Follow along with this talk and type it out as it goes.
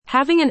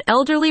Having an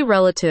elderly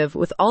relative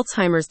with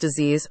Alzheimer's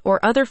disease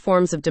or other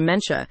forms of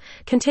dementia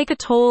can take a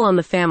toll on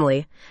the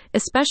family,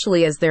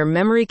 especially as their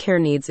memory care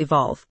needs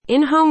evolve.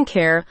 In-home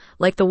care,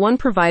 like the one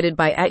provided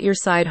by At Your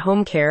Side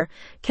Home Care,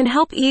 can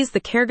help ease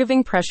the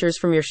caregiving pressures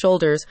from your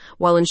shoulders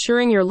while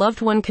ensuring your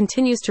loved one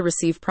continues to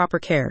receive proper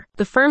care.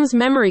 The firm's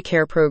memory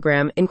care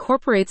program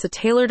incorporates a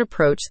tailored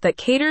approach that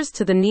caters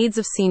to the needs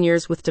of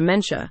seniors with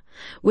dementia,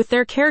 with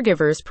their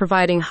caregivers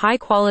providing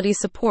high-quality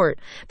support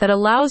that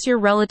allows your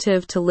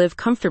relative to live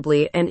comfortably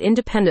and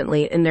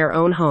independently in their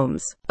own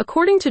homes.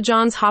 According to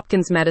Johns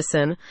Hopkins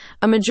Medicine,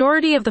 a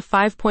majority of the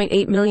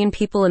 5.8 million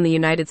people in the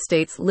United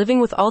States living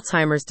with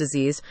Alzheimer's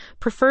disease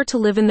prefer to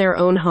live in their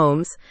own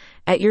homes.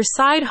 At Your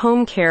Side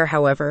Home Care,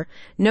 however,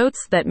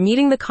 notes that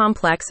meeting the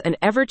complex and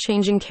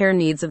ever-changing care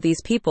needs of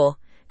these people,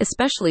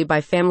 especially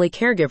by family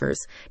caregivers,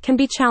 can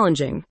be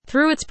challenging.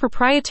 Through its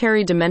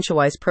proprietary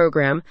DementiaWise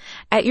program,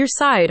 At Your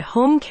Side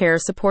Home Care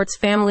supports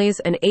families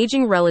and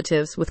aging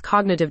relatives with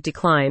cognitive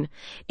decline.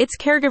 Its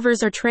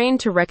caregivers are trained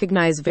to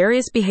recognize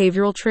various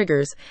behavioral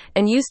triggers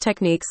and use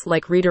techniques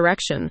like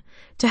redirection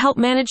to help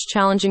manage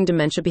challenging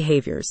dementia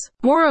behaviors.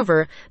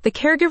 Moreover, the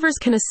caregivers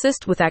can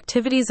assist with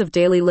activities of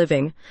daily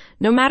living,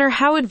 no matter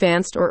how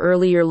advanced or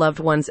early your loved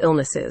one's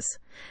illness is.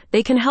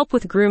 They can help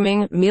with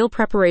grooming, meal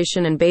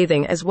preparation, and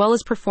bathing, as well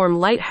as perform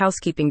light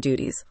housekeeping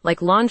duties,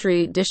 like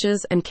laundry,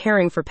 dishes, and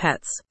caring for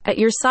pets. At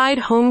Your Side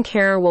Home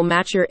Care will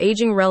match your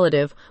aging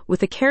relative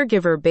with a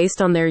caregiver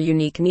based on their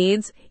unique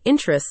needs,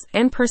 interests,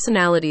 and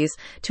personalities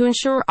to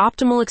ensure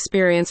optimal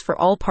experience for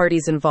all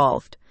parties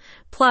involved.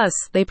 Plus,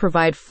 they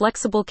provide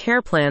flexible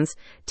care plans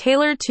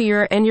tailored to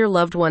your and your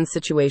loved one's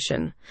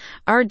situation.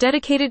 Our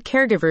dedicated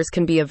caregivers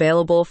can be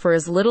available for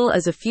as little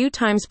as a few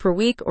times per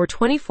week or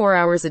 24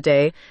 hours a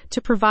day to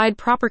provide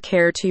proper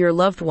care to your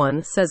loved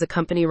one, says a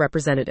company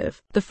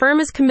representative. The firm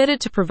is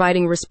committed to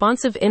providing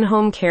responsive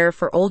in-home care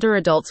for older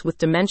adults with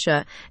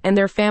dementia and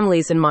their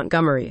families in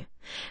Montgomery.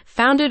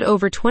 Founded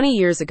over 20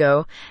 years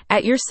ago,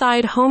 At Your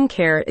Side Home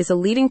Care is a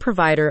leading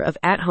provider of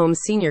at-home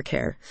senior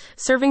care,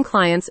 serving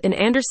clients in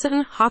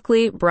Anderson,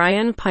 Hockley,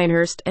 Bryan,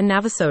 Pinehurst, and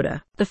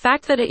Navasota. The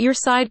fact that At Your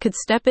Side could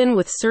step in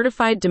with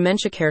certified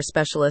dementia care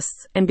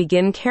specialists and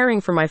begin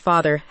caring for my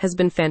father has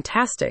been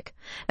fantastic,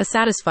 a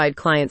satisfied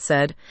client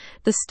said.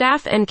 The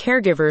staff and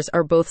caregivers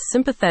are both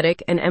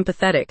sympathetic and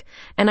empathetic,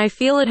 and I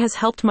feel it has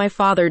helped my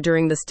father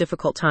during this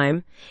difficult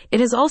time. It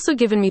has also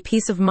given me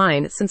peace of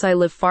mind since I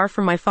live far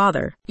from my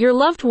father. Your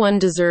loved one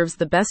deserves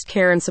the best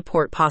care and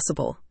support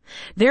possible.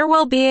 Their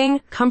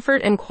well-being,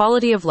 comfort, and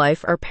quality of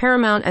life are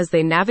paramount as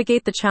they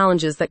navigate the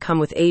challenges that come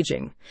with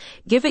aging.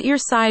 Give At Your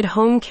Side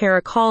Home Care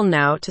a call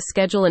now to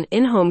schedule an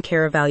in-home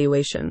care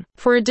evaluation.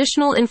 For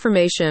additional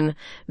information,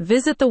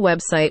 visit the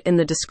website in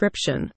the description.